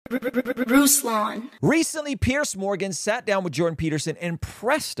Ruslan. Recently, Piers Morgan sat down with Jordan Peterson and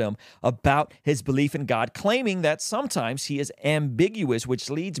pressed him about his belief in God, claiming that sometimes he is ambiguous, which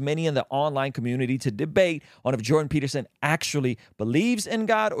leads many in the online community to debate on if Jordan Peterson actually believes in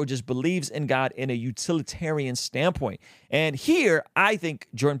God or just believes in God in a utilitarian standpoint. And here, I think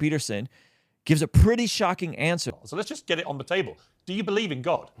Jordan Peterson gives a pretty shocking answer. So let's just get it on the table. Do you believe in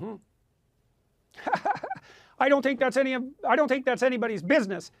God? I don't think that's anybody's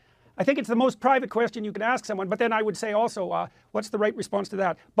business. I think it's the most private question you can ask someone. But then I would say also, what's the right response to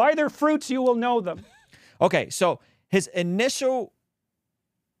that? By their fruits you will know them. Okay, so his initial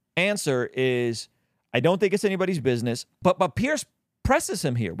answer is, I don't think it's anybody's business. But Piers presses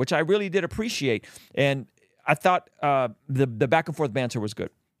him here, which I really did appreciate. And I thought the back and forth banter was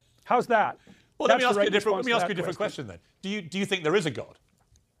good. How's that? Well, let me ask you a different question then. Do you think there is a God?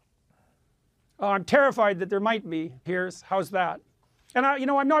 I'm terrified that there might be, Piers. How's that? And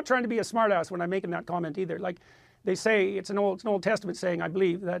I'm not trying to be a smartass when I'm making that comment either. Like they say, it's an Old Testament saying, I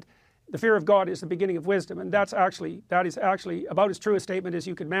believe, that the fear of God is the beginning of wisdom, and that is actually about as true a statement as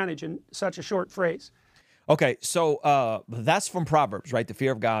you could manage in such a short phrase. Okay, so that's from Proverbs, right? The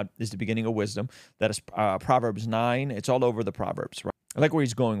fear of God is the beginning of wisdom. That is Proverbs 9. It's all over the Proverbs, right? I like where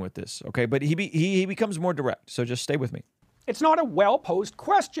he's going with this, okay? But he becomes more direct, so just stay with me. It's not a well-posed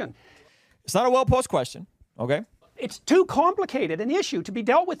question. It's not a well-posed question, okay? It's too complicated an issue to be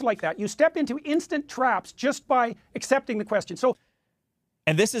dealt with like that. You step into instant traps just by accepting the question.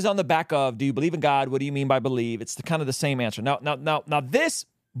 And this is on the back of, do you believe in God? What do you mean by believe? It's kind of the same answer. Now, this,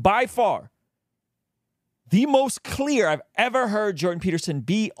 by far, the most clear I've ever heard Jordan Peterson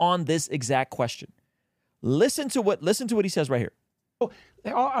be on this exact question. Listen to what he says right here.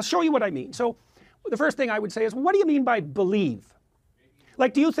 I'll show you what I mean. So the first thing I would say is, what do you mean by believe?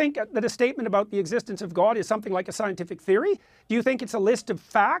 Like, do you think that a statement about the existence of God is something like a scientific theory? Do you think it's a list of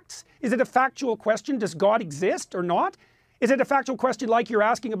facts? Is it a factual question? Does God exist or not? Is it a factual question like you're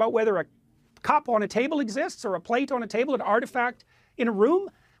asking about whether a cup on a table exists or a plate on a table, an artifact in a room?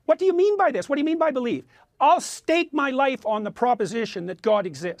 What do you mean by this? What do you mean by believe? I'll stake my life on the proposition that God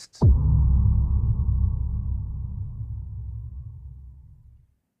exists.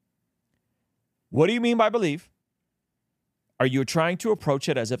 What do you mean by believe? Are you trying to approach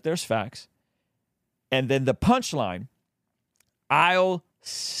it as if there's facts? And then the punchline, I'll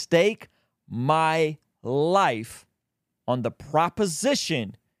stake my life on the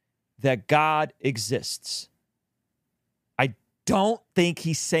proposition that God exists. I don't think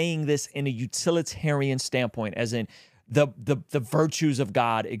he's saying this in a utilitarian standpoint, as in the virtues of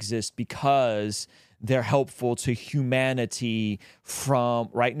God exist because they're helpful to humanity from,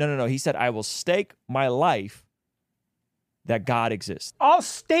 right? No. He said, I will stake my life that God exists. I'll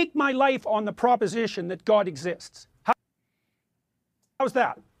stake my life on the proposition that God exists. How's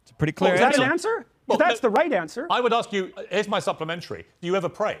that? It's a pretty clear answer. Is that an answer? Well, that's the right answer. I would ask you, here's my supplementary. Do you ever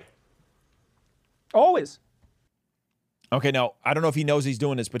pray? Always. Okay, now, I don't know if he knows he's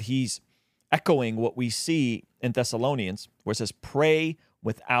doing this, but he's echoing what we see in Thessalonians, where it says, pray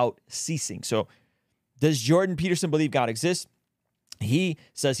without ceasing. So does Jordan Peterson believe God exists? He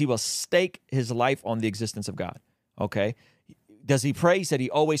says he will stake his life on the existence of God. Okay. Does he pray? He said he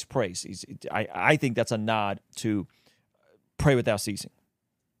always prays. I think that's a nod to pray without ceasing.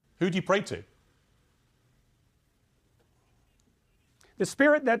 Who do you pray to? The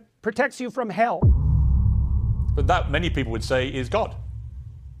spirit that protects you from hell. But that, many people would say, is God.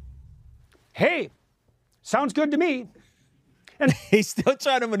 Hey, sounds good to me. And he's still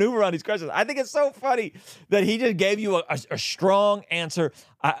trying to maneuver on these questions. I think it's so funny that he just gave you a strong answer.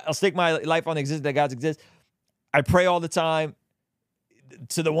 I'll stake my life on the existence that God exists. I pray all the time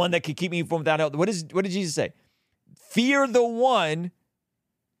to the one that can keep me from without help. What did Jesus say? Fear the one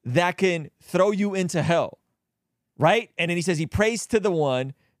that can throw you into hell, right? And then he says he prays to the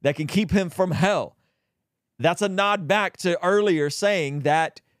one that can keep him from hell. That's a nod back to earlier saying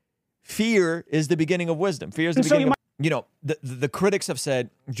that fear is the beginning of wisdom. Fear is the beginning of... the critics have said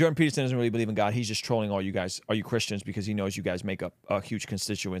Jordan Peterson doesn't really believe in God. He's just trolling all you guys, all you Christians, because he knows you guys make up a huge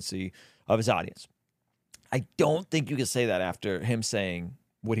constituency of his audience. I don't think you can say that after him saying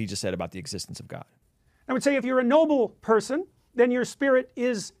what he just said about the existence of God. I would say if you're a noble person, then your spirit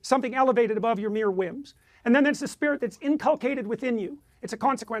is something elevated above your mere whims. And then there's the spirit that's inculcated within you. It's a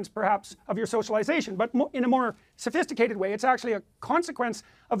consequence, perhaps, of your socialization, but in a more sophisticated way, it's actually a consequence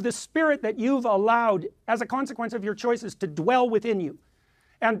of the spirit that you've allowed, as a consequence of your choices, to dwell within you.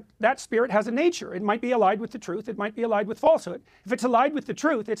 And that spirit has a nature. It might be allied with the truth. It might be allied with falsehood. If it's allied with the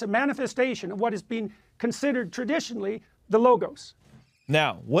truth, it's a manifestation of what has been considered traditionally the logos.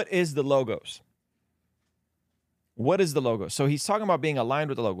 Now, what is the logos? What is the Logos? So he's talking about being aligned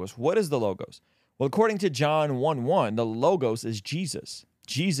with the Logos. What is the Logos? Well, according to John 1:1, the Logos is Jesus.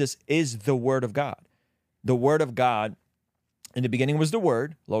 Jesus is the Word of God. The Word of God, in the beginning was the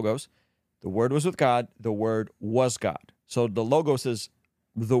Word, Logos. The Word was with God. The Word was God. So the Logos is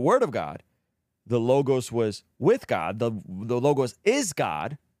the Word of God. The Logos was with God. The Logos is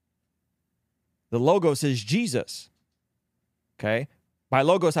God. The Logos is Jesus. Okay? By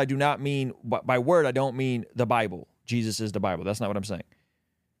Logos, I do not mean, by word, I don't mean the Bible. Jesus is the Bible. That's not what I'm saying.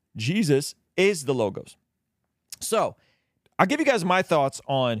 Jesus is the Logos. So, I'll give you guys my thoughts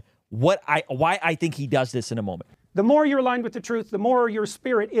on why I think he does this in a moment. The more you're aligned with the truth, the more your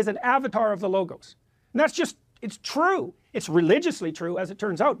spirit is an avatar of the Logos. And that's just, it's true. It's religiously true, as it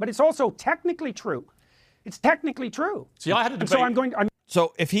turns out, but it's also technically true. It's technically true. See, I had a debate.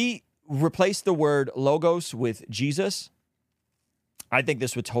 So if he replaced the word Logos with Jesus, I think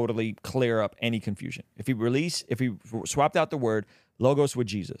this would totally clear up any confusion. If he swapped out the word Logos with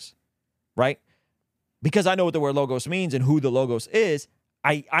Jesus, right? Because I know what the word Logos means and who the Logos is,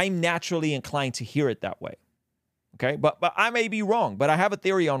 I'm naturally inclined to hear it that way. Okay, but I may be wrong, but I have a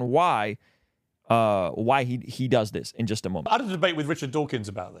theory on why he does this in just a moment. I had a debate with Richard Dawkins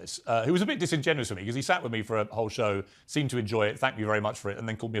about this, who was a bit disingenuous with me because he sat with me for a whole show, seemed to enjoy it, thanked me very much for it, and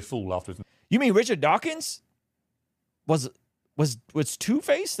then called me a fool afterwards. You mean Richard Dawkins was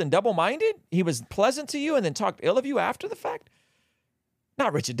two-faced and double-minded? He was pleasant to you and then talked ill of you after the fact?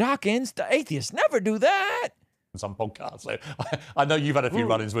 Not Richard Dawkins. The atheists never do that. Some podcasts. So I know you've had a few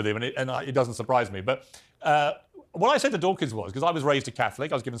run-ins with him, and it doesn't surprise me. But what I said to Dawkins was, because I was raised a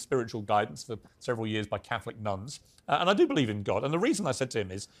Catholic, I was given spiritual guidance for several years by Catholic nuns, and I do believe in God. And the reason I said to him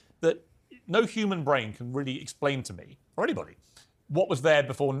is that no human brain can really explain to me, or anybody, what was there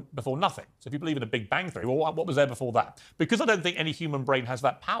before nothing. So if you believe in a Big Bang theory, well, what was there before that? Because I don't think any human brain has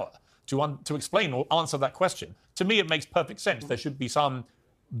that power to explain or answer that question. To me, it makes perfect sense. There should be some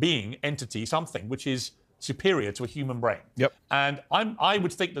being, entity, something, which is superior to a human brain. Yep. And I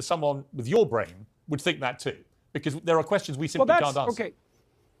would think that someone with your brain would think that too, because there are questions we simply can't answer.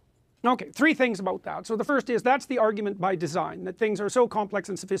 Okay, three things about that. So the first is that's the argument by design, that things are so complex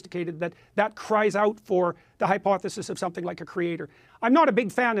and sophisticated that cries out for the hypothesis of something like a creator. I'm not a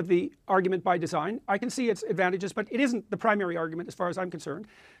big fan of the argument by design. I can see its advantages, but it isn't the primary argument as far as I'm concerned.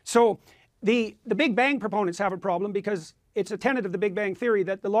 So the Big Bang proponents have a problem because it's a tenet of the Big Bang theory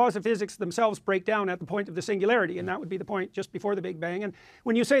that the laws of physics themselves break down at the point of the singularity, and that would be the point just before the Big Bang. And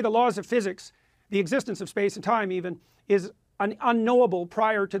when you say the laws of physics, the existence of space and time even, is unknowable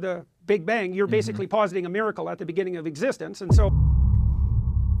prior to the Big Bang, you're basically positing a miracle at the beginning of existence. And so,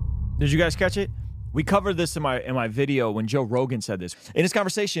 did you guys catch it? We covered this in my video when Joe Rogan said this. In his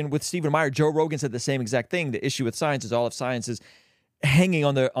conversation with Stephen Meyer, Joe Rogan said the same exact thing. The issue with science is all of science is hanging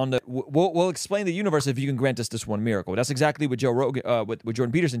on the we'll explain the universe if you can grant us this one miracle. That's exactly what Joe Rogan what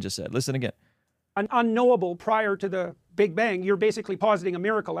Jordan Peterson just said. Listen again. Unknowable prior to the Big Bang, you're basically positing a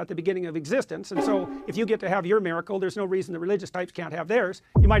miracle at the beginning of existence. And so if you get to have your miracle, there's no reason the religious types can't have theirs.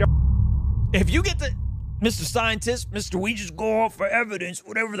 You might, if you get to, Mr. Scientist, Mr. We just go off for evidence,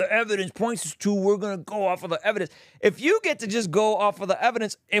 whatever the evidence points us to, we're going to go off of the evidence. If you get to just go off of the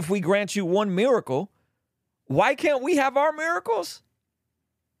evidence, if we grant you one miracle, why can't we have our miracles?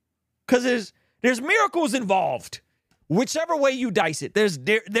 Because there's miracles involved. Whichever way you dice it,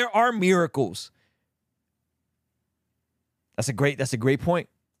 there are miracles. That's a great point.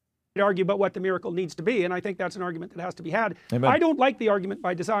 Argue about what the miracle needs to be, and I think that's an argument that has to be had. Amen. I don't like the argument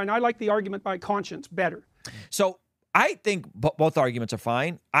by design. I like the argument by conscience better. So I think both arguments are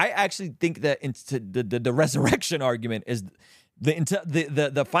fine. I actually think that the resurrection argument is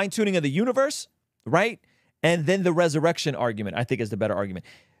the fine tuning of the universe, right? And then the resurrection argument, I think, is the better argument.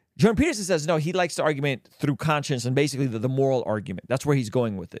 Jordan Peterson says, no, he likes the argument through conscience and basically the moral argument. That's where he's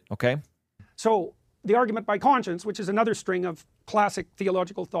going with it, okay? So the argument by conscience, which is another string of classic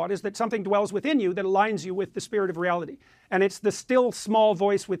theological thought, is that something dwells within you that aligns you with the spirit of reality. And it's the still small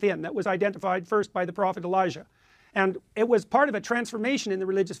voice within that was identified first by the prophet Elijah. And it was part of a transformation in the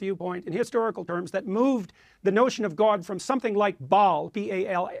religious viewpoint in historical terms that moved the notion of God from something like Baal,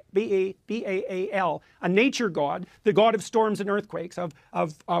 B-A-A-L, a nature god, the god of storms and earthquakes, of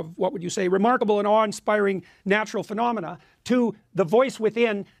what would you say, remarkable and awe-inspiring natural phenomena, to the voice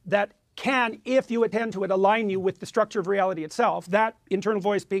within that can, if you attend to it, align you with the structure of reality itself, that internal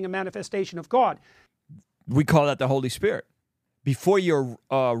voice being a manifestation of God. We call that the Holy Spirit. Before you're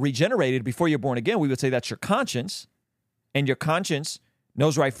regenerated, before you're born again, we would say that's your conscience, and your conscience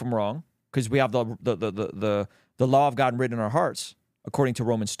knows right from wrong because we have the law of God written in our hearts, according to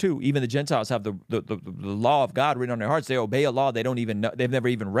Romans 2. Even the Gentiles have the law of God written on their hearts. They obey a law they don't even know, they've never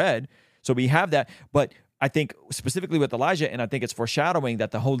even read. So we have that. But I think specifically with Elijah, and I think it's foreshadowing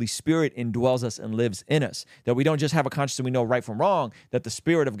that the Holy Spirit indwells us and lives in us, that we don't just have a conscience and we know right from wrong, that the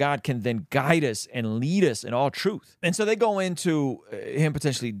Spirit of God can then guide us and lead us in all truth. And so they go into him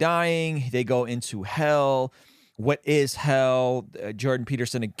potentially dying. They go into hell. What is hell? Jordan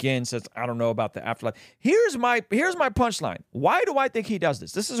Peterson again says, I don't know about the afterlife. Here's my punchline. Why do I think he does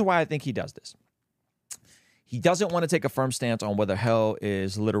this? This is why I think he does this. He doesn't want to take a firm stance on whether hell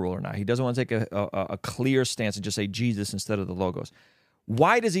is literal or not. He doesn't want to take a clear stance and just say Jesus instead of the logos.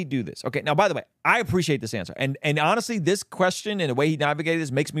 Why does he do this? Okay, now, by the way, I appreciate this answer. And honestly, this question and the way he navigated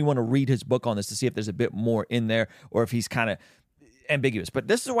this makes me want to read his book on this to see if there's a bit more in there or if he's kind of ambiguous. But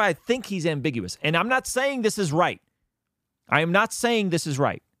this is why I think he's ambiguous. And I'm not saying this is right. I am not saying this is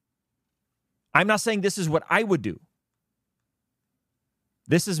right. I'm not saying this is what I would do.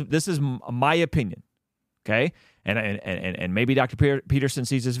 This is my opinion. Okay, and maybe Dr. Peterson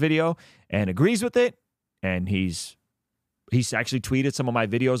sees this video and agrees with it, and he's actually tweeted some of my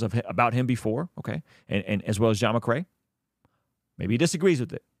videos about him before. Okay, and as well as John McCrae. Maybe he disagrees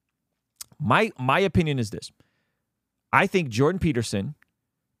with it. My opinion is this: I think Jordan Peterson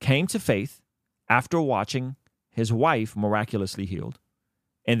came to faith after watching his wife miraculously healed,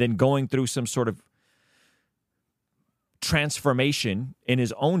 and then going through some sort of transformation in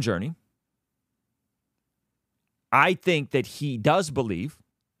his own journey. I think that he does believe,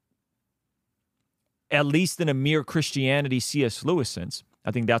 at least in a mere Christianity C.S. Lewis sense.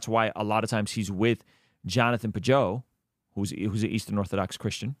 I think that's why a lot of times he's with Jonathan Pageau, who's an Eastern Orthodox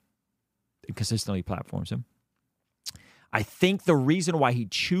Christian, and consistently platforms him. I think the reason why he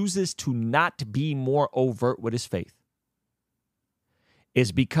chooses to not be more overt with his faith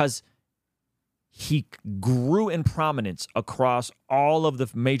is because he grew in prominence across all of the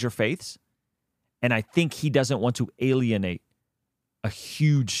major faiths. And I think he doesn't want to alienate a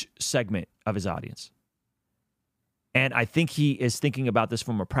huge segment of his audience. And I think he is thinking about this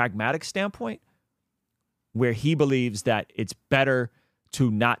from a pragmatic standpoint, where he believes that it's better to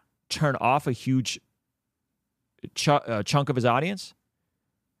not turn off a huge chunk of his audience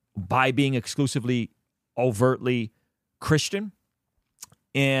by being exclusively, overtly Christian.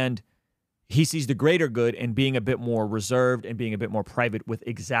 And he sees the greater good in being a bit more reserved and being a bit more private with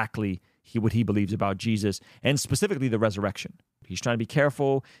exactly what he believes about Jesus, and specifically the resurrection. He's trying to be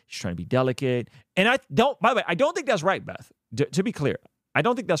careful. He's trying to be delicate. And by the way, I don't think that's right, Beth. To be clear, I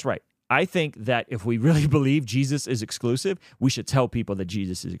don't think that's right. I think that if we really believe Jesus is exclusive, we should tell people that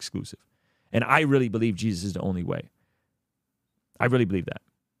Jesus is exclusive. And I really believe Jesus is the only way. I really believe that.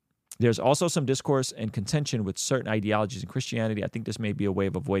 There's also some discourse and contention with certain ideologies in Christianity. I think this may be a way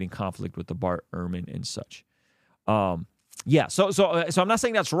of avoiding conflict with the Bart Ehrman and such. So I'm not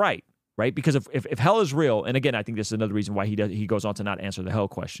saying that's right? Because if hell is real, and again, I think this is another reason why he goes on to not answer the hell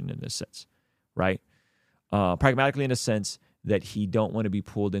question in this sense, right? Pragmatically, in a sense that he don't want to be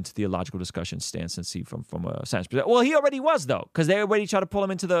pulled into theological discussion stance and see from a science perspective. Well, he already was, though, because they already tried to pull him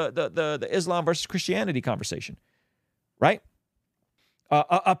into the Islam versus Christianity conversation, right?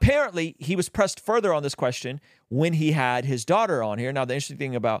 Apparently, he was pressed further on this question when he had his daughter on here. Now, the interesting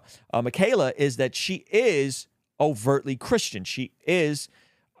thing about Michaela is that she is overtly Christian. She is,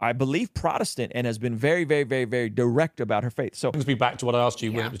 I believe, Protestant, and has been very, very, very, very direct about her faith. So, brings me back to what I asked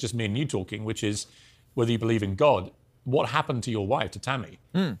you when it was just me and you talking, which is whether you believe in God. What happened to your wife, to Tammy,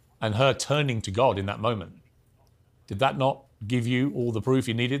 and her turning to God in that moment? Did that not give you all the proof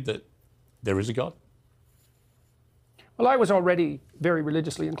you needed that there is a God? Well, I was already very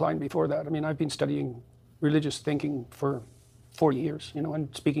religiously inclined before that. I mean, I've been studying religious thinking for 40 years,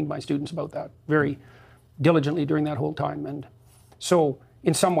 and speaking to my students about that very diligently during that whole time. And so,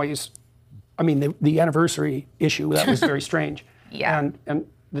 in some ways, I mean, the anniversary issue, that was very strange. And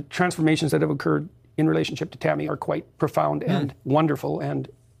the transformations that have occurred in relationship to Tammy are quite profound and wonderful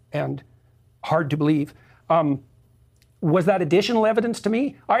and hard to believe. Was that additional evidence to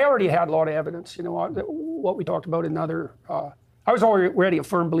me? I already had a lot of evidence, what we talked about in other, I was already a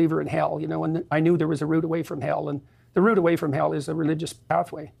firm believer in hell, and I knew there was a route away from hell, and the route away from hell is a religious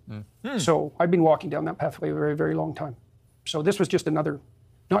pathway. So I've been walking down that pathway a very, very long time. So this was just another,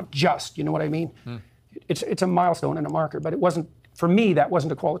 not just, you know what I mean? It's a milestone and a marker, but it wasn't, for me, that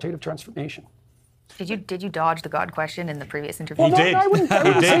wasn't a qualitative transformation. Did you dodge the God question in the previous interview? Well, I wouldn't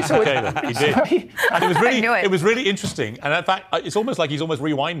say so. He did. And it was really interesting. And in fact, it's almost like he's almost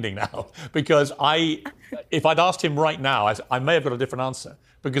rewinding now, because if I'd asked him right now, I may have got a different answer.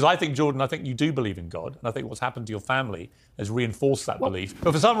 Because I think, Jordan, you do believe in God, and I think what's happened to your family has reinforced that belief.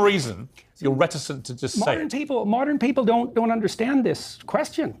 But for some reason, you're reticent to just say it. Modern people don't understand this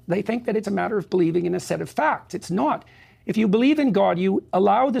question. They think that it's a matter of believing in a set of facts. It's not. If you believe in God, you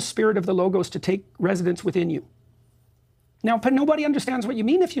allow the spirit of the Logos to take residence within you. Now, but nobody understands what you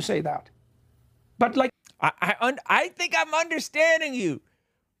mean if you say that. But like, I think I'm understanding you,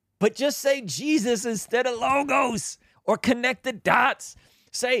 but just say Jesus instead of Logos, or connect the dots.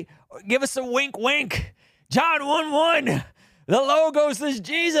 Say, give us a wink, wink. John 1:1. The Logos is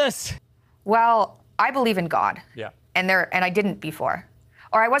Jesus. Well, I believe in God. Yeah. And I didn't before.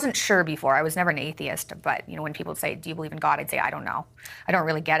 Or I wasn't sure before. I was never an atheist, but when people say, "Do you believe in God?" I'd say, "I don't know. I don't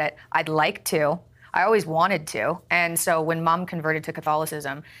really get it. I'd like to. I always wanted to." And so when Mom converted to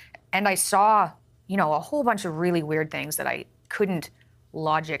Catholicism, and I saw, a whole bunch of really weird things that I couldn't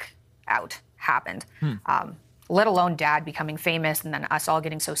logic out happened. Let alone Dad becoming famous, and then us all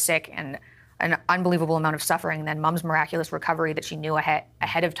getting so sick, and an unbelievable amount of suffering, and then Mom's miraculous recovery that she knew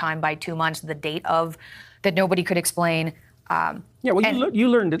ahead of time by 2 months, the date of, that nobody could explain. yeah, well, you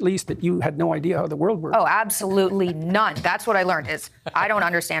learned at least that you had no idea how the world worked. Oh, absolutely none. That's what I learned, is I don't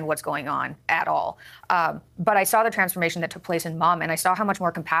understand what's going on at all. But I saw the transformation that took place in Mom, and I saw how much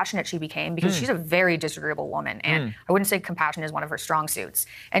more compassionate she became, because she's a very disagreeable woman, and I wouldn't say compassion is one of her strong suits.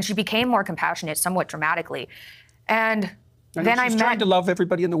 And she became more compassionate somewhat dramatically. And then she's trying to love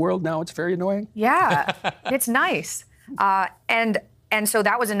everybody in the world now. It's very annoying. Yeah, it's nice. And so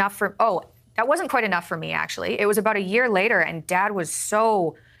that was enough for, that wasn't quite enough for me, actually. It was about a year later, and Dad was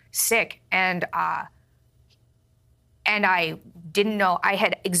so sick, and I didn't know. I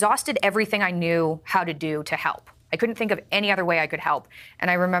had exhausted everything I knew how to do to help. I couldn't think of any other way I could help. And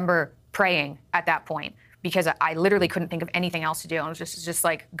I remember praying at that point, because I literally couldn't think of anything else to do. And it was just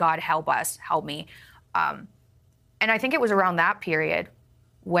like, God, help us, help me. And I think it was around that period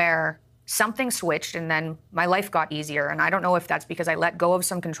where something switched, and then my life got easier. And I don't know if that's because I let go of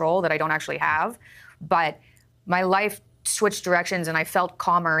some control that I don't actually have, but my life switched directions, and I felt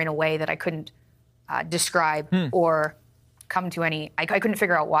calmer in a way that I couldn't describe or come to any, I couldn't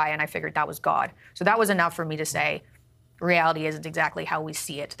figure out why, and I figured that was God. So that was enough for me to say, reality isn't exactly how we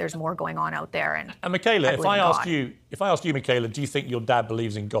see it. There's more going on out there. And Michaela, if I asked you, Michaela, do you think your dad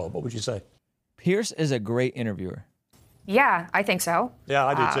believes in God? What would you say? Pierce is a great interviewer. Yeah, I think so. Yeah,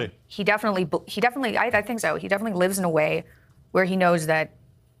 I do too. He definitely, I think so. He definitely lives in a way where he knows that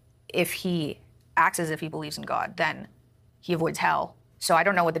if he acts as if he believes in God, then he avoids hell. So I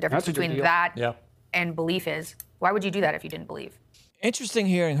don't know what the difference between that and belief is. Why would you do that if you didn't believe? Interesting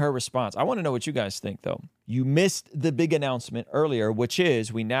hearing her response. I want to know what you guys think, though. You missed the big announcement earlier, which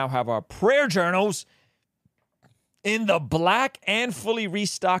is we now have our prayer journals in the black and fully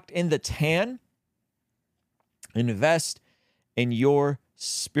restocked in the tan. Invest in your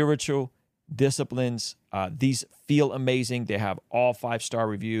spiritual disciplines. These feel amazing. They have all 5-star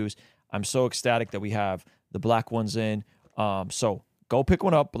reviews. I'm so ecstatic that we have the black ones in. So go pick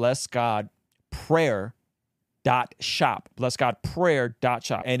one up. BlessGodPrayer.shop.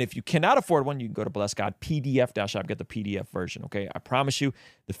 BlessGodPrayer.shop. And if you cannot afford one, you can go to BlessGodPDF.shop. Get the PDF version. Okay. I promise you,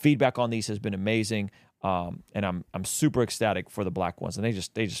 the feedback on these has been amazing. And I'm super ecstatic for the black ones. And they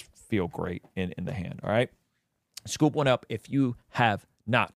just feel great in the hand. All right. Scoop one up if you have not.